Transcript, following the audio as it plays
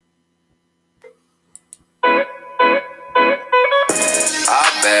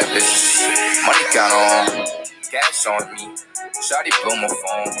bad bitches. Money count on, cash on me. Shawty blow my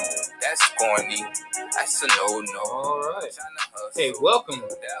phone, that's corny. That's a no-no. Alright. Hey, welcome.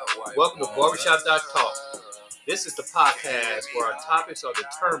 Welcome to Barbershop.talk. This is the podcast where our topics are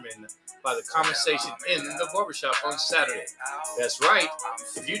determined by the conversation in the barbershop on Saturday. That's right.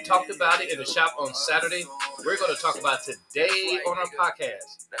 If you talked about it in the shop on Saturday, we're going to talk about today on our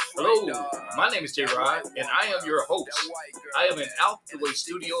podcast. Hello, my name is J. Rod, and I am your host. I am in Out the Way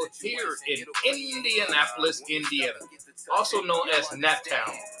Studio here in Indianapolis, Indiana, also known as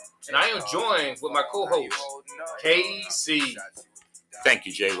Naptown. And I am joined with my co-host, KC. Thank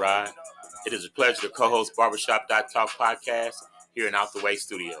you, J. Rod. It is a pleasure to co-host Barbershop.talk podcast here in Out the Way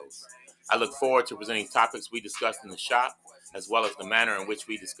Studios. I look forward to presenting topics we discussed in the shop, as well as the manner in which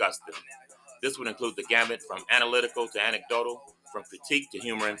we discuss them. This would include the gamut from analytical to anecdotal, from critique to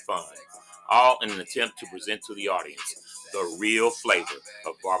humor and fun, all in an attempt to present to the audience the real flavor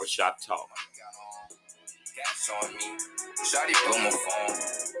of Barbershop Talk. Cash on me, shawty blow my phone,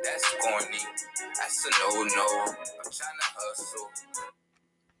 that's corny. That's a no-no. I'm trying to hustle.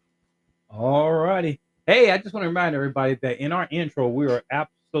 Alrighty. Hey, I just want to remind everybody that in our intro, we are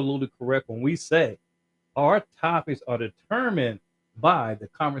absolutely correct when we say our topics are determined by the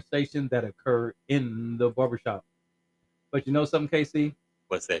conversation that occurred in the barbershop. But you know something, KC?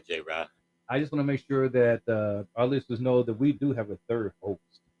 What's that, J. Rod? I just want to make sure that our listeners know that we do have a third host.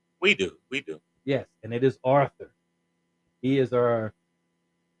 We do. Yes, and it is Arthur. He is our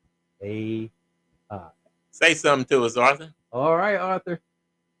AI. Say something to us, Arthur. All right, Arthur.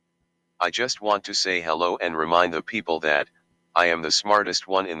 I just want to say hello and remind the people that I am the smartest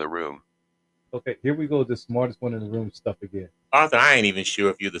one in the room. Okay, here we go, the smartest one in the room stuff again. Arthur, I ain't even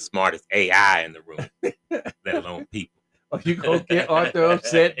sure if you're the smartest AI in the room, let alone people. Oh, you gonna get Arthur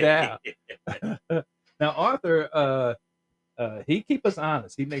upset now. Now, Arthur, he keep us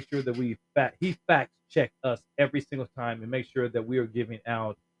honest. He makes sure that he fact check us every single time and make sure that we are giving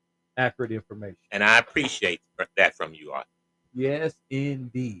out accurate information. And I appreciate that from you, Arthur. Yes,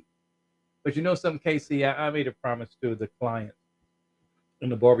 indeed. But you know something, KC, I made a promise to the clients in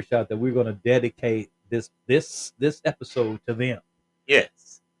the barbershop that we're going to dedicate this episode to them.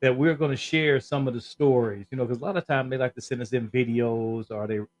 Yes. That we're going to share some of the stories, because a lot of times they like to send us in videos or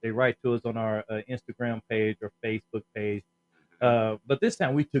they write to us on our Instagram page or Facebook page. But this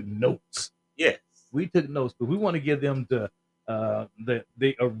time we took notes. Yes. We took notes, but we want to give them the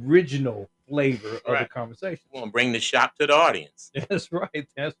original flavor of the conversation. We want to bring the shop to the audience. That's right.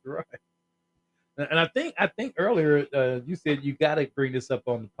 And I think earlier you said you got to bring this up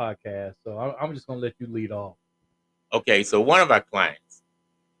on the podcast, so I'm just going to let you lead off. Okay, so one of our clients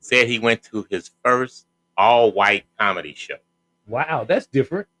said he went to his first all-white comedy show. Wow, that's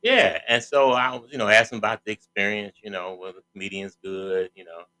different. Yeah, and so I was, asked him about the experience, were the comedians good,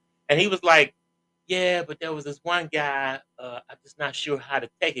 and he was like, yeah, but there was this one guy, I'm just not sure how to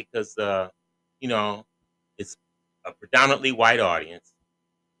take it because, it's a predominantly white audience.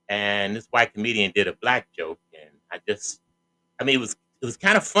 And this white comedian did a black joke, and it was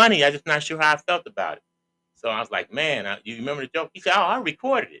kind of funny. I'm just not sure how I felt about it. So I was like, man, you remember the joke? He said, oh, I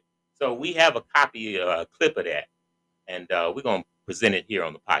recorded it. So we have a copy, a clip of that, and we're going to present it here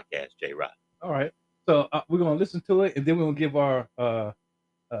on the podcast, J. Rod. All right. So we're going to listen to it, and then we're going to give our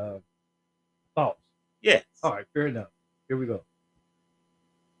thoughts. Yes. All right, fair enough. Here we go.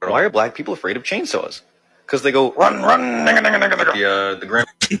 Why are black people afraid of chainsaws? Because they go run, the grand.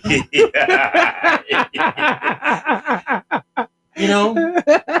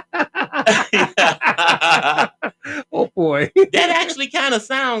 Oh boy, that actually kind of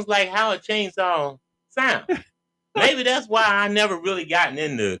sounds like how a chainsaw sounds. Maybe that's why I never really gotten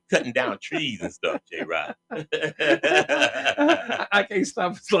into cutting down trees and stuff, J. Rod. I can't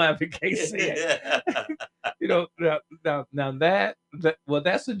stop laughing, KC. Now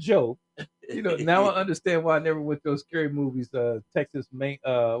that's a joke. Now I understand why I never went to those scary movies, Texas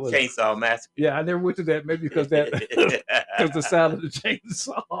Chainsaw Massacre. Yeah, I never went to that, maybe because because the sound of the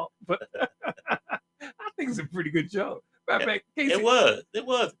chainsaw. But I think it's a pretty good joke. Matter of fact, Casey, it was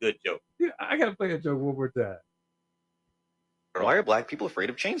a good joke. Yeah, I gotta play a joke one more time. Why are black people afraid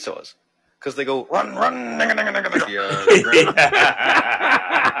of chainsaws? Because they go run. Of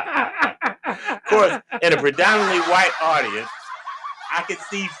course, in a predominantly white audience, I could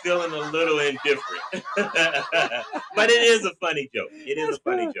see feeling a little indifferent. But it is a funny joke.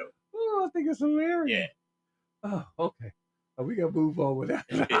 Oh, I think it's hilarious. Yeah. Oh, okay. We got to move on with that.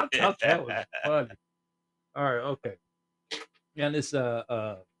 I thought that was funny. All right, okay. And this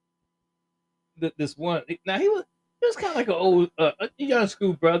this one, now he was kind of like an old, a young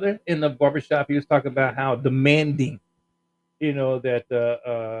school brother in the barbershop. He was talking about how demanding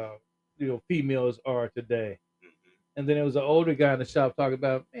that females are today. And then there was an older guy in the shop talking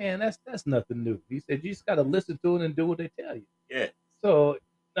about, man, that's nothing new. He said you just got to listen to it and do what they tell you. Yeah. So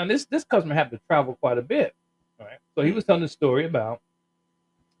now this customer happened to travel quite a bit, right? So he was telling the story about,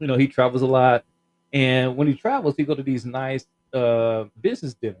 he travels a lot, and when he travels, he go to these nice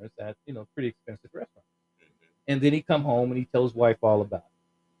business dinners at pretty expensive restaurants, and then he come home and he tells his wife all about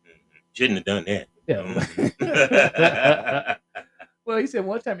it. Shouldn't have done that. Yeah. Well, he said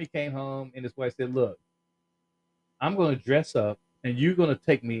one time he came home and his wife said, "Look, I'm going to dress up and you're going to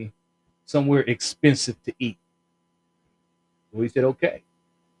take me somewhere expensive to eat." Well, he said, "Okay."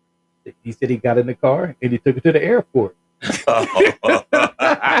 He said he got in the car and he took her to the airport. She didn't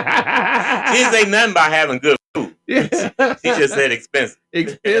say nothing about having good food. Yeah. She just said expensive.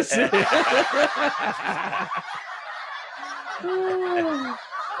 Expensive.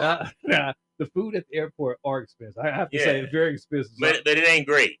 Nah, the food at the airport are expensive. I have to say it's very expensive. But it ain't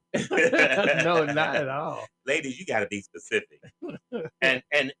great. No, not at all. Ladies, you got to be specific. and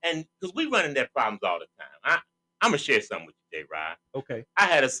because we run into that problems all the time. I'm gonna share something with you, J. Rod. Okay. I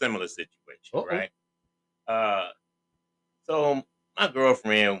had a similar situation, right? So my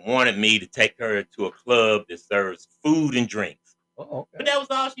girlfriend wanted me to take her to a club that serves food and drinks. Okay. But that was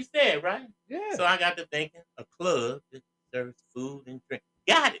all she said, right? Yeah. So I got to thinking, a club that serves food and drink.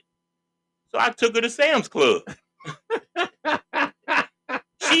 Got it. So I took her to Sam's Club.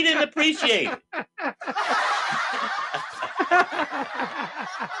 She didn't appreciate it.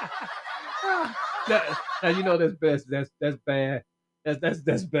 Now that's best. That's bad.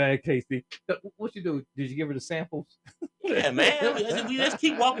 That's bad, Casey. What you do? Did you give her the samples? Yeah, man. We just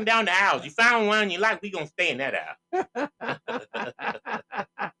keep walking down the aisles. You found one you like, we gonna stay in that aisle.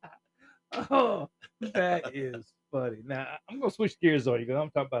 Oh, that is funny. Now I'm gonna switch gears on you because I'm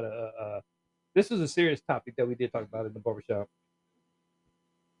talking about this is a serious topic that we did talk about in the barbershop.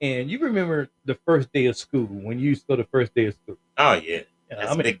 And you remember the first day of school when you used to go to the first day of school? Oh yeah,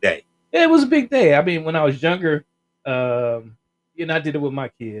 that's a big day. Yeah, it was a big day. I mean, when I was younger, I did it with my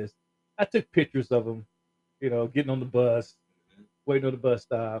kids. I took pictures of them, getting on the bus, waiting on the bus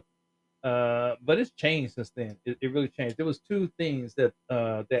stop. But it's changed since then. It really changed. There was two things that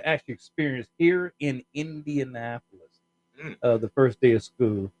actually experienced here in Indianapolis. The first day of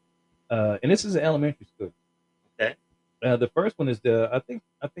school, and this is an elementary school. Okay. The first one is I think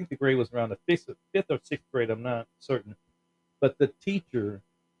the grade was around the fifth or sixth grade. I'm not certain, but the teacher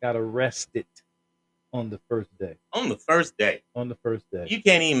got arrested on the first day. On the first day. On the first day. You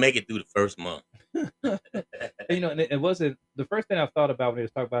can't even make it through the first month. And it wasn't the first thing I thought about when they was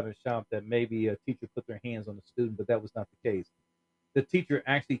talking about in the shop that maybe a teacher put their hands on the student, but that was not the case. The teacher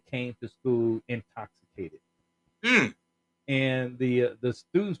actually came to school intoxicated. And the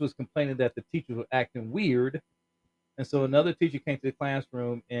students was complaining that the teachers were acting weird. And so another teacher came to the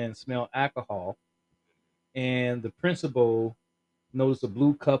classroom and smelled alcohol. And the principal noticed a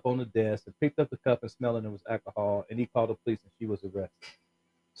blue cup on the desk and picked up the cup and smelled it, and it was alcohol. And he called the police and she was arrested.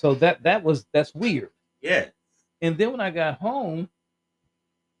 So that's weird. Yeah. And then when I got home,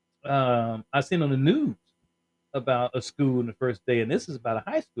 I seen on the news about a school in the first day, and this is about a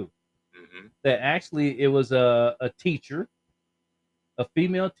high school. That actually it was a teacher, a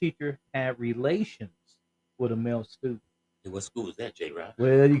female teacher, had relations with a male student. What school is that, J. Rod?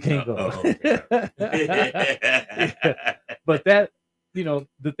 Well, you can't go. Okay. Yeah. But that,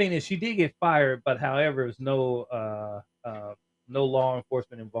 the thing is, she did get fired, but however, there's no law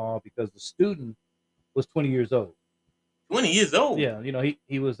enforcement involved because the student was 20 years old. 20 years old? Yeah,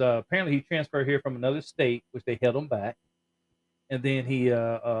 he was apparently he transferred here from another state, which they held him back, and then he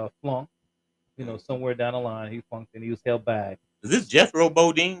flunked. Somewhere down the line, he flunked and he was held back. Is this Jethro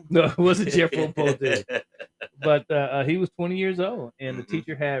Bodine? No, it wasn't Jethro Bodine. But he was 20 years old, and the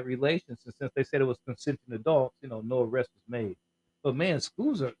teacher had relations. And since they said it was consenting adults, no arrest was made. But man,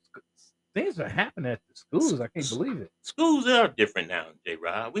 things are happening at the schools. I can't believe it. Schools are different now, J.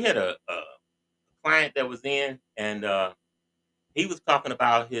 Rod. We had a client that was in, and he was talking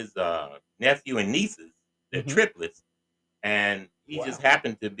about his nephew and nieces, they're triplets, and he just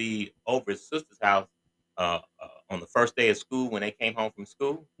happened to be over his sister's house on the first day of school when they came home from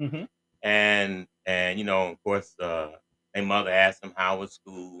school. And of course, their mother asked him how was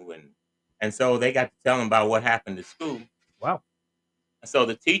school, and so they got to tell him about what happened at school. Wow. And so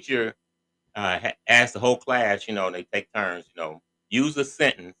the teacher asked the whole class, they take turns, use a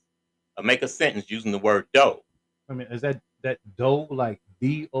sentence, make a sentence using the word dough. I mean, is that dough like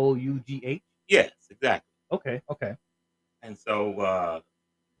DOUGH? Yes, exactly. Okay. And so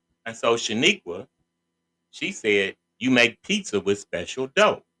Shaniqua, she said, "You make pizza with special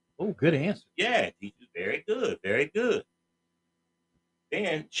dough." Oh, good answer. Yeah, teacher, very good, very good.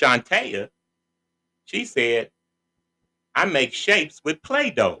 Then Shantea, she said, I make shapes with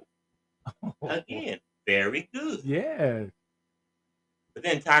Play-Doh. Again, very good. Yeah. But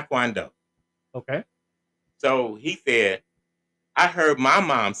then Taekwondo. Okay. So he said, I heard my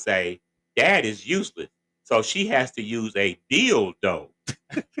mom say, Dad is useless, so she has to use a dildo.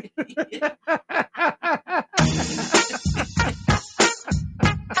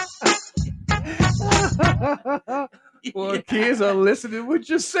 Well, kids are listening to what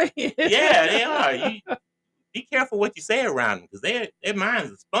you're saying. Yeah, they are. You be careful what you say around them because their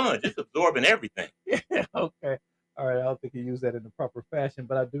mind's a sponge. It's absorbing everything. Yeah, okay. All right. I don't think he used that in the proper fashion,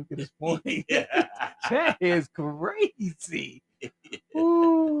 but I do get his point. Yeah. That is crazy.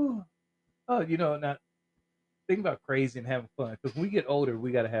 Ooh. Oh, now think about crazy and having fun. Because when we get older,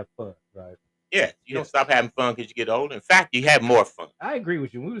 we got to have fun, right? Yeah, you don't stop having fun because you get older. In fact, you have more fun. I agree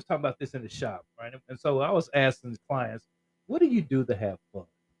with you. We was talking about this in the shop, right? And so I was asking clients, what do you do to have fun?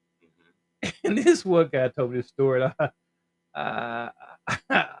 Mm-hmm. And this one guy told me this story. I'm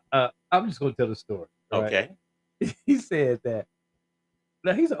just going to tell the story. Right? Okay. He said that,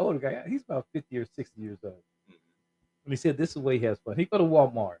 now he's an older guy. He's about 50 or 60 years old. Mm-hmm. And he said this is the way he has fun. He go to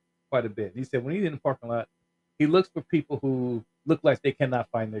Walmart quite a bit. He said when he's in the parking lot, he looks for people who look like they cannot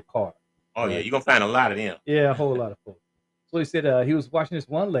find their car. Oh, right? Yeah, you're going to find a lot of them. Yeah, a whole lot of folks. So he said he was watching this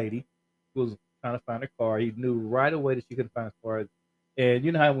one lady who was trying to find her car. He knew right away that she couldn't find her car. And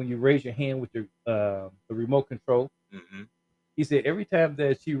you know how when you raise your hand with your the remote control? Mm-hmm. He said every time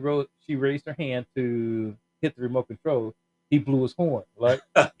that she raised her hand to hit the remote control, he blew his horn. Like,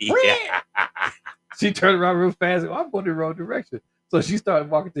 yeah. She turned around real fast. I'm going the wrong direction. So she started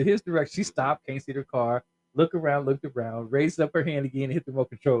walking to his direction. She stopped, can't see her car, looked around, raised up her hand again and hit the remote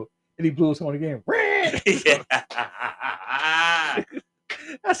control. And he blew his horn again.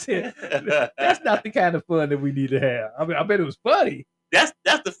 I said, that's not the kind of fun that we need to have. I mean, I bet it was funny. That's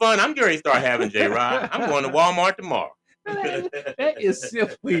the fun I'm going to start having, J-Rod. I'm going to Walmart tomorrow. That is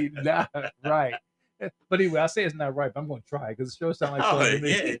simply not right. But anyway, I say it's not right, but I'm going to try it because it sure sounds like fun to me.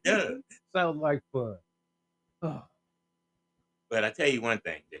 Yeah, it does. Sounds like fun. Oh. But I tell you one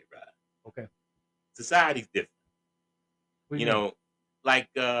thing, J-Rod. Okay. Society's different. You know, like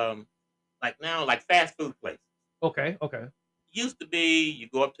now, like fast food places. Okay. Used to be, you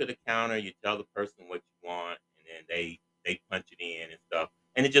go up to the counter, you tell the person what you want, and then they punch it in and stuff.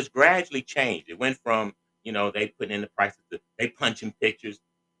 And it just gradually changed. It went from, they put in the prices, they punch in pictures.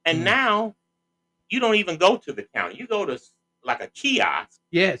 And now, you don't even go to the counter. You go to like a kiosk.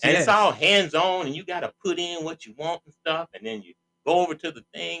 Yes. And it's all hands-on, and you got to put in what you want and stuff. And then you go over to the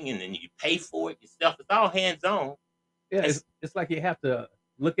thing, and then you pay for it yourself. It's all hands-on. Yeah, it's like you have to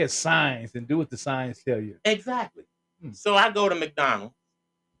look at signs and do what the signs tell you. Exactly. So I go to McDonald's,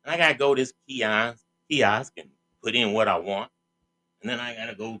 and I got to go to this kiosk and put in what I want. And then I got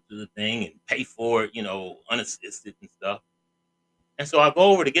to go to the thing and pay for it, unassisted and stuff. And so I go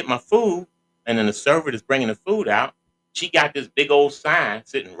over to get my food, and then the server that's bringing the food out, she got this big old sign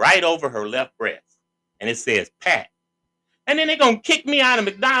sitting right over her left breast. And it says, Pat. And then they're going to kick me out of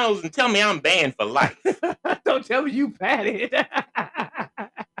McDonald's and tell me I'm banned for life. Don't tell me you patted.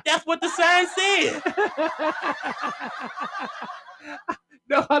 That's what the sign said.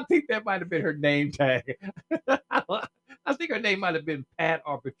 No, I think that might have been her name tag. I think her name might have been Pat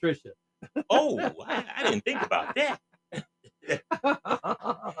or Patricia. Oh, I didn't think about that.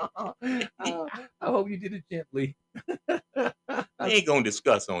 I hope you did it gently. We ain't going to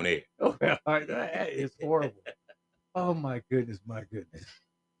discuss on air. Oh, that is horrible. Oh, my goodness.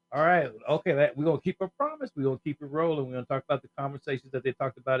 All right. Okay, we're going to keep our promise. We're going to keep it rolling. We're going to talk about the conversations that they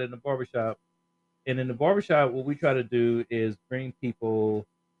talked about in the barbershop. And in the barbershop, what we try to do is bring people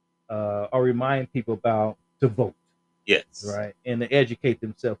or remind people to vote. Yes. Right. And to educate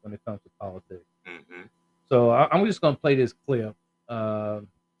themselves when it comes to politics. Mm-hmm. So I'm just going to play this clip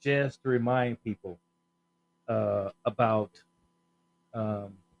just to remind people about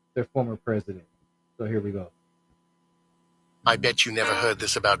their former president. So here we go. I bet you never heard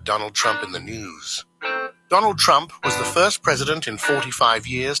this about Donald Trump in the news. Donald Trump was the first president in 45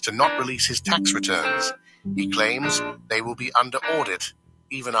 years to not release his tax returns. He claims they will be under audit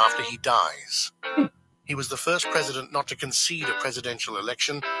even after he dies. He was the first president not to concede a presidential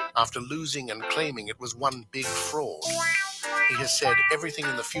election after losing and claiming it was one big fraud. He has said everything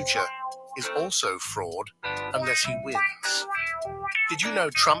in the future is also fraud unless he wins. Did you know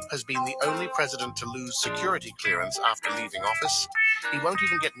Trump has been the only president to lose security clearance after leaving office? He won't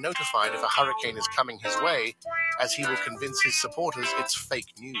even get notified if a hurricane is coming his way, as he will convince his supporters it's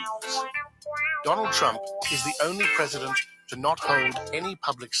fake news. Donald Trump is the only president to not hold any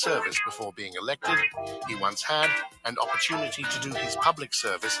public service before being elected. He once had an opportunity to do his public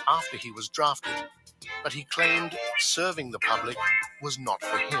service after he was drafted, but he claimed serving the public was not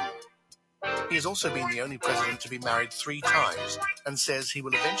for him. He has also been the only president to be married 3 times and says he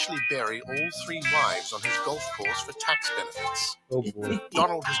will eventually bury all 3 wives on his golf course for tax benefits. Oh boy.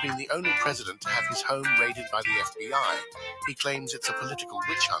 Donald has been the only president to have his home raided by the FBI. He claims it's a political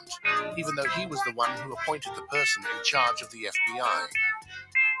witch hunt, even though he was the one who appointed the person in charge of the FBI.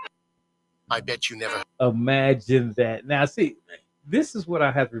 I bet you never... Imagine that. Now, see, this is what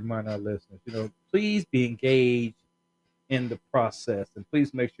I have to remind our listeners. Please be engaged in the process, and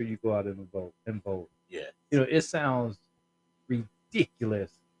please make sure you go out and vote. Yeah. It sounds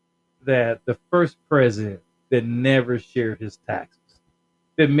ridiculous that the first president that never shared his taxes,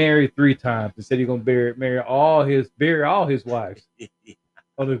 been married 3 times, and said he's gonna bury all his wives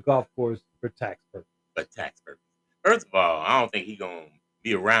on the golf course for tax purposes. First of all, I don't think he's gonna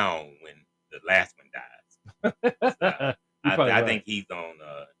be around when the last one dies. So, I think he's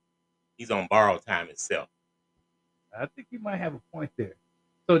on borrowed time itself. I think you might have a point there.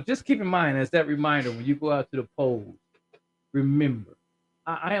 So just keep in mind, as that reminder, when you go out to the polls, remember,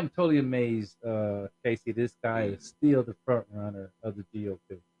 I am totally amazed, Casey, this guy is still the front runner of the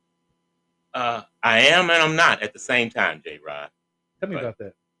GOP. I am and I'm not at the same time, J. Rod. Tell me about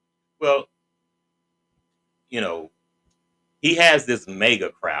that. Well, he has this mega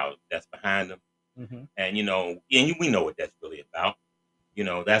crowd that's behind him. Mm-hmm. And, we know what that's really about.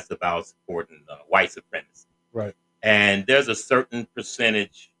 That's about supporting white supremacy. Right. And there's a certain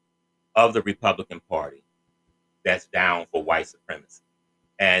percentage of the Republican Party that's down for white supremacy.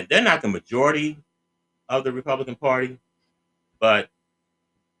 And they're not the majority of the Republican Party, but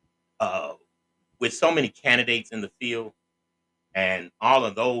with so many candidates in the field and all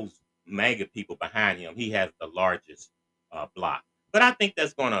of those mega people behind him, he has the largest block. But I think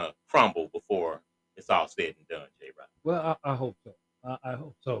that's going to crumble before it's all said and done, J. Rod. Well, I hope so. I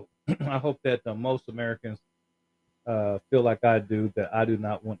hope so. I hope that most Americans feel like I do, that I do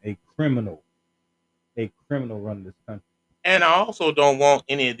not want a criminal running this country. And I also don't want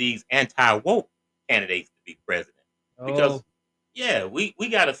any of these anti-woke candidates to be president. Because, we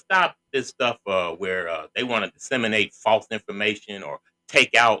got to stop this stuff where they want to disseminate false information or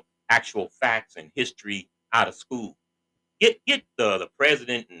take out actual facts and history out of school. Get the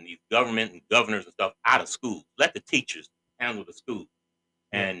president and these government and governors and stuff out of school. Let the teachers handle the school.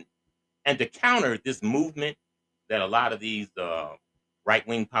 And to counter this movement that a lot of these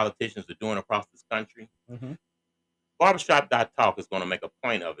right-wing politicians are doing across this country, mm-hmm. Barbershop.talk is going to make a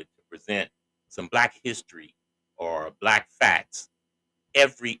point of it to present some Black history or Black facts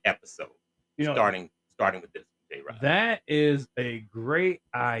every episode, starting with this, J. Rod. That is a great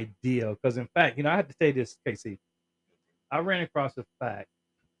idea, because, in fact, I have to say this, Casey. I ran across a fact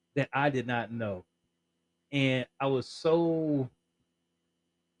that I did not know, and I was so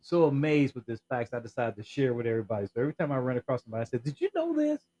amazed with this fact, I decided to share with everybody. So every time I ran across somebody, I said, "Did you know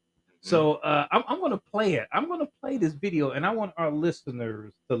this?" Mm-hmm. So I'm going to play it. I'm going to play this video, and I want our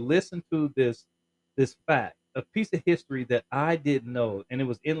listeners to listen to this fact, a piece of history that I didn't know, and it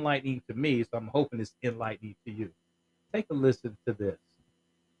was enlightening to me. So I'm hoping it's enlightening to you. Take a listen to this.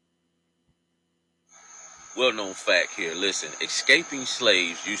 Well-known fact here. Listen, escaping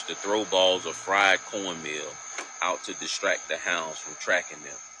slaves used to throw balls of fried cornmeal out to distract the hounds from tracking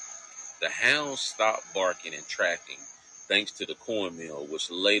them. The hounds stopped barking and tracking thanks to the cornmeal, which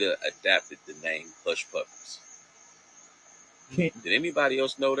later adapted the name Hush Puppies. Did anybody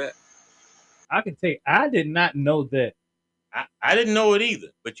else know that? I can tell you, I did not know that. I didn't know it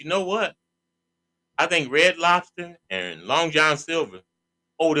either. But you know what? I think Red Lobster and Long John Silver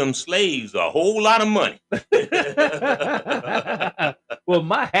owe them slaves a whole lot of money. Well,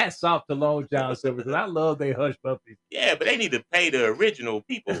 my hat's off to Long John Silver, because I love they Hush Puppies. Yeah, but they need to pay the original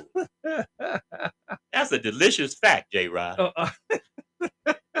people. That's a delicious fact, J. Rod. Well,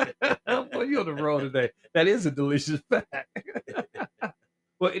 you're on the road today. That is a delicious fact.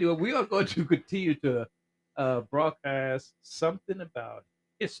 Well, anyway, we are going to continue to broadcast something about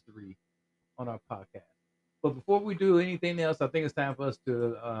history on our podcast. But before we do anything else, I think it's time for us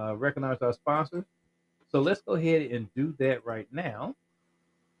to recognize our sponsors. So let's go ahead and do that right now.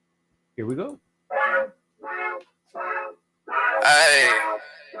 Here we go. Hey,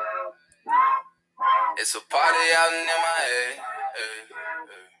 it's a party out in MIA.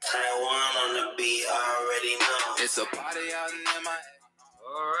 Taiwan on the beat, already know. It's a party out in MIA.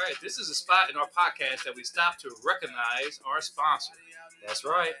 All right, this is a spot in our podcast that we stop to recognize our sponsor. That's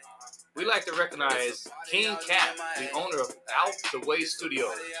right. We like to recognize King Cap, the owner of Out the Way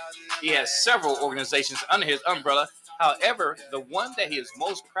Studios. He has several organizations under his umbrella. However, the one that he is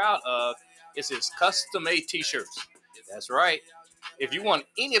most proud of is his custom-made t-shirts. That's right. If you want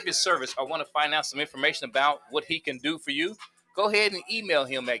any of his service or want to find out some information about what he can do for you, go ahead and email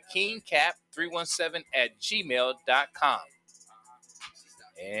him at kingcap317@gmail.com.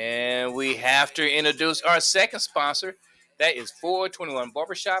 And we have to introduce our second sponsor. That is 421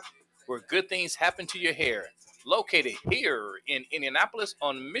 Barbershop, where good things happen to your hair. Located here in Indianapolis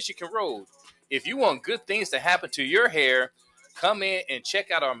on Michigan Road. If you want good things to happen to your hair, come in and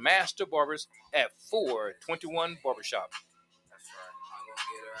check out our master barbers at 421 Barbershop. That's right. I'm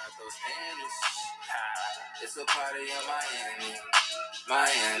gonna get her out those panties. It's a party in Miami.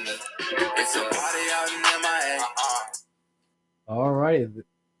 Miami. It's a party out in Miami. All right.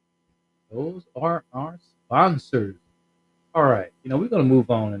 Those are our sponsors. All right. We're going to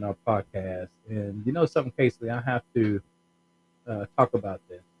move on in our podcast. And something, Casey, I have to talk about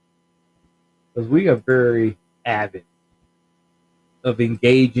this. Because we are very avid of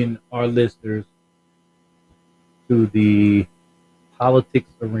engaging our listeners to the politics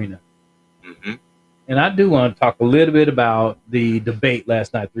arena. Mm-hmm. And I do want to talk a little bit about the debate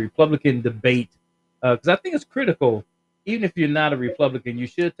last night, the Republican debate, because I think it's critical. Even if you're not a Republican, you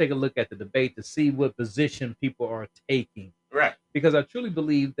should take a look at the debate to see what position people are taking. Right. Because I truly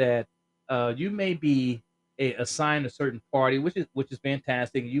believe that you may be assigned a certain party, which is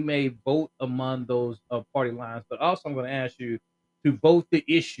fantastic. You may vote among those party lines, but also I'm going to ask you to vote the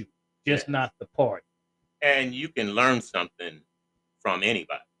issue, just not the party. And you can learn something from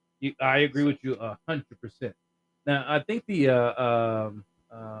anybody. I agree with you 100%. Now, I think the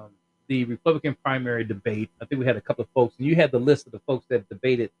Republican primary debate, I think we had a couple of folks, and you had the list of the folks that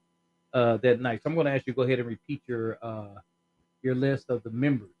debated that night. So I'm going to ask you to go ahead and repeat your list of the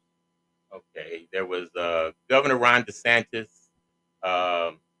members. Okay, there was Governor Ron DeSantis,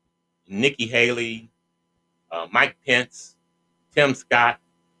 Nikki Haley, Mike Pence, Tim Scott,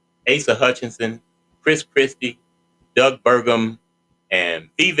 Asa Hutchinson, Chris Christie, Doug Burgum, and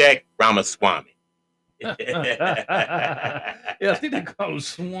Vivek Ramaswamy. Yeah, I think they call him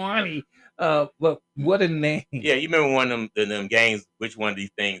Swanee. But what a name. Yeah, you remember one of them games, which one of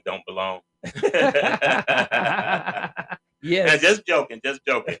these things don't belong? Yes. Now, just joking.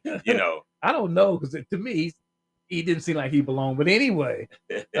 I don't know, because to me, he didn't seem like he belonged. But anyway,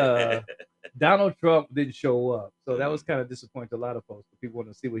 Donald Trump didn't show up. So that was kind of disappointing to a lot of folks. People want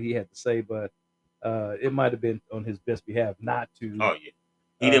to see what he had to say, but it might have been on his best behalf not to. Oh, yeah.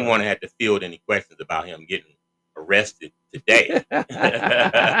 He didn't want to have to field any questions about him getting arrested today.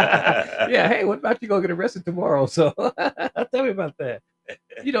 Yeah, hey, what about you go get arrested tomorrow? So tell me about that.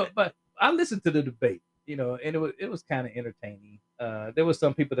 But I listened to the debate, and it was kind of entertaining. There were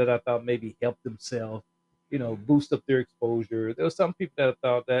some people that I thought maybe helped themselves, boost up their exposure. There were some people that I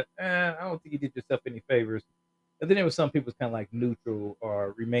thought that, I don't think you did yourself any favors. And then there were some people kind of like neutral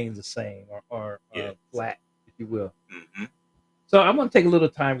or remains the same or flat, if you will. Mm-hmm. So I'm going to take a little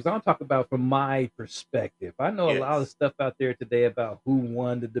time because I want to talk about from my perspective. I know a lot of stuff out there today about who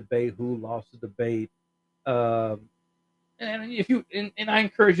won the debate, who lost the debate. And if you and I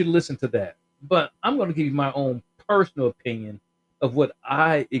encourage you to listen to that. But I'm going to give you my own personal opinion of what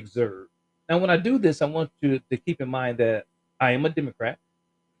I observed. Now, when I do this, I want you to keep in mind that I am a Democrat.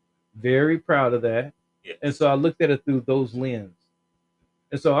 Very proud of that. Yes. And so I looked at it through those lenses.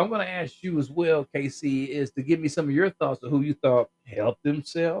 And so I'm going to ask you as well, KC, is to give me some of your thoughts of who you thought helped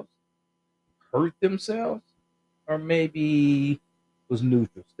themselves, hurt themselves, or maybe was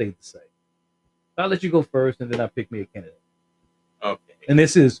neutral, stayed the same. I'll let you go first, and then I'll pick me a candidate. Okay. And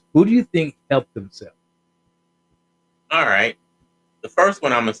this is, who do you think helped themselves? All right. The first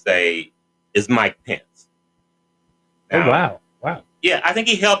one I'm going to say is Mike Pence. Now, Wow. Yeah, I think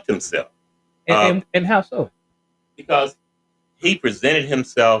he helped himself. And how so? Because he presented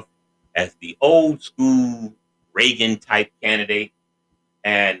himself as the old school Reagan type candidate.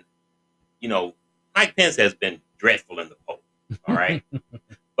 And, Mike Pence has been dreadful in the polls. All right.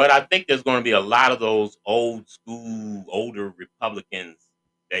 But I think there's going to be a lot of those old school, older Republicans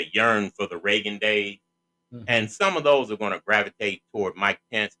that yearn for the Reagan days. Mm-hmm. And some of those are going to gravitate toward Mike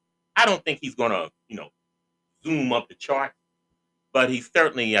Pence. I don't think he's going to, zoom up the chart. But he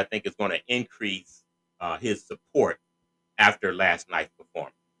certainly, I think, is going to increase his support after last night's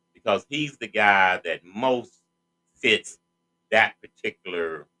performance, because he's the guy that most fits that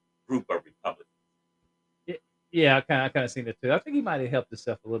particular group of Republicans. Yeah, I kind of seen it too. I think he might have helped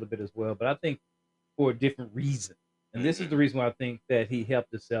himself a little bit as well, but I think for a different reason. And this is the reason why I think that he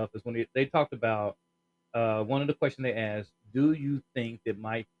helped himself is when they talked about one of the questions they asked, do you think that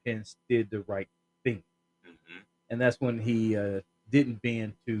Mike Pence did the right thing? Mm-hmm. And that's when he didn't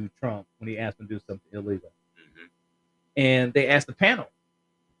bend to Trump when he asked him to do something illegal. Mm-hmm. And they asked the panel,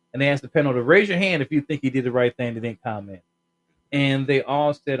 to raise your hand if you think he did the right thing. They didn't comment. And they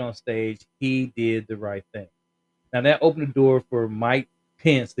all said on stage, he did the right thing. Now, that opened the door for Mike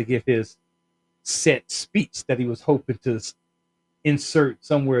Pence to give his set speech that he was hoping to insert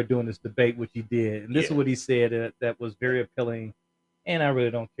somewhere during this debate, which he did. And this is what he said that was very appealing. And I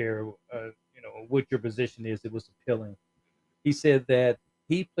really don't care, what your position is. It was appealing. He said that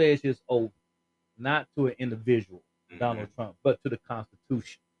he pledged his oath not to an individual, Donald Trump, but to the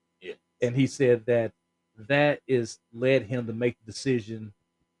Constitution. Yeah. And he said that is led him to make the decision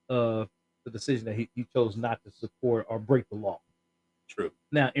that he chose not to support or break the law. True.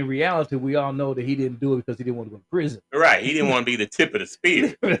 Now, in reality, we all know that he didn't do it because he didn't want to go to prison. Right. He didn't want to be the tip of the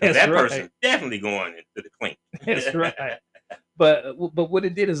spear. That person's definitely going into the clink. That's right. But what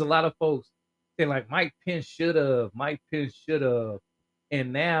it did is a lot of folks saying like Mike Pence should have,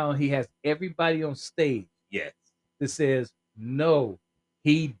 and now he has everybody on stage. Yes. That says no,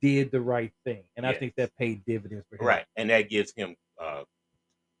 he did the right thing, and I think that paid dividends for him. Right, and that gives him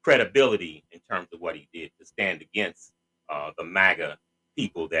credibility in terms of what he did to stand against the MAGA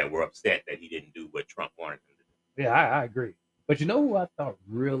people that were upset that he didn't do what Trump wanted him to do. Yeah, I agree. But you know who I thought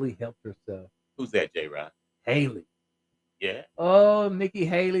really helped herself? Who's that, J-Rod? Haley. Yeah. Oh, Nikki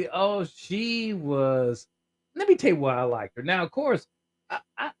Haley. Oh, she was. Let me tell you why I liked her. Now, of course,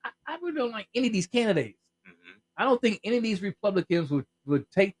 I really don't like any of these candidates. Mm-hmm. I don't think any of these Republicans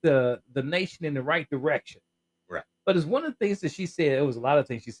would take the nation in the right direction. Right. But it's one of the things that she said. It was a lot of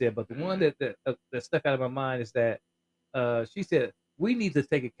things she said, but the one that stuck out of my mind is that she said we need to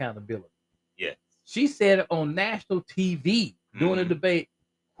take accountability. Yes. She said on national TV during the debate,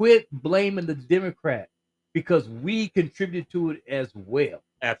 quit blaming the Democrat because we contributed to it as well.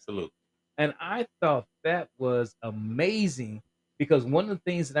 Absolutely. And I thought that was amazing because one of the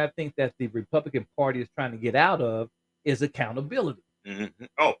things that I think that the Republican Party is trying to get out of is accountability. Mm-hmm.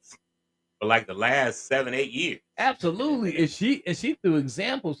 Oh, for like the last 7-8 years. Absolutely. And she threw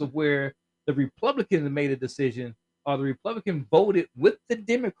examples of where the Republican made a decision or the Republican voted with the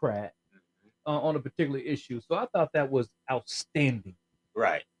Democrat on a particular issue. So I thought that was outstanding.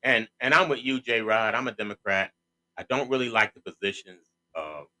 Right. And I'm with you, J-Rod. I'm a Democrat. I don't really like the positions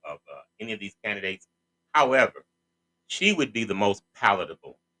of any of these candidates. However, she would be the most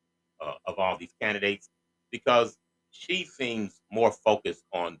palatable of all these candidates because she seems more focused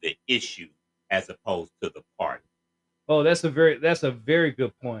on the issue as opposed to the party. Oh, that's a very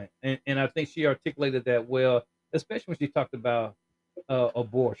good point. And I think she articulated that well, especially when she talked about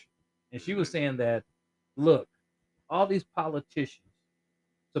abortion. And she was saying that, look, all these politicians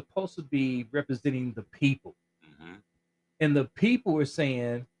supposed to be representing the people. Mm-hmm. And the people are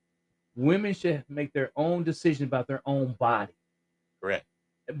saying women should make their own decision about their own body. Correct.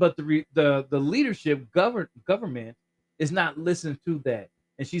 But the leadership government is not listening to that.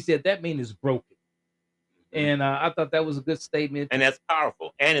 And she said that mean is broken. Mm-hmm. And I thought that was a good statement. And that's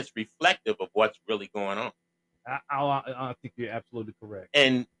powerful. And it's reflective of what's really going on. I think you're absolutely correct.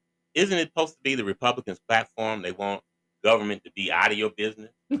 And isn't it supposed to be the Republicans' platform? They want government to be out of your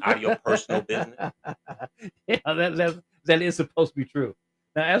business, out of your personal business. Yeah, that is supposed to be true.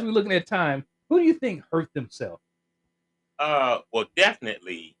 Now, as we're looking at time, who do you think hurt themselves? Well,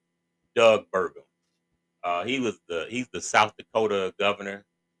 definitely Doug Burgum. He's the South Dakota governor,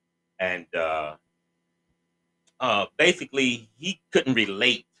 and basically he couldn't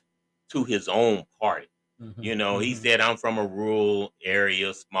relate to his own party. Mm-hmm. You know, he said, I'm from a rural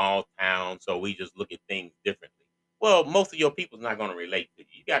area, small town, so we just look at things differently. Well, most of your people's not going to relate to you.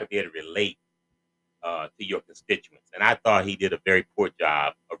 You got to be able to relate to your constituents. And I thought he did a very poor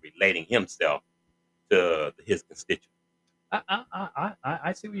job of relating himself to his constituents.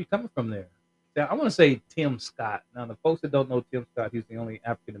 I see where you're coming from there. Now, I want to say Tim Scott. Now, the folks that don't know Tim Scott, he's the only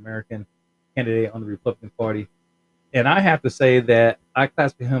African-American candidate on the Republican Party. And I have to say that I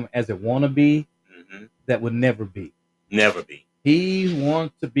classify him as a wannabe that would never be. Never be. He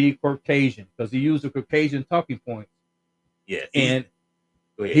wants to be Caucasian because he used the Caucasian talking points. Yes. And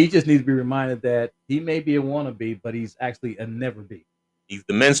he just needs to be reminded that he may be a wannabe, but he's actually a never be. He's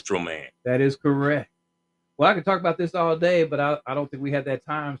the minstrel man. That is correct. Well, I could talk about this all day, but I don't think we have that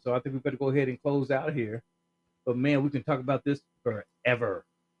time. So I think we better go ahead and close out here. But man, we can talk about this forever.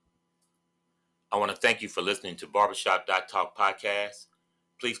 I want to thank you for listening to Barbershop.talk podcast.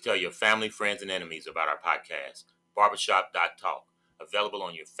 Please tell your family, friends, and enemies about our podcast, Barbershop.talk, available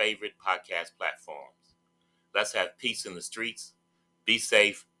on your favorite podcast platforms. Let's have peace in the streets. Be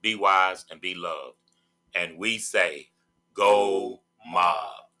safe, be wise, and be loved. And we say, go mob.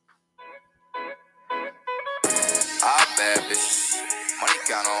 Ah, bad bitch. Money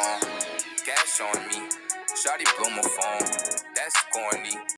count on. Cash on me. Shawty blew my phone. That's corny.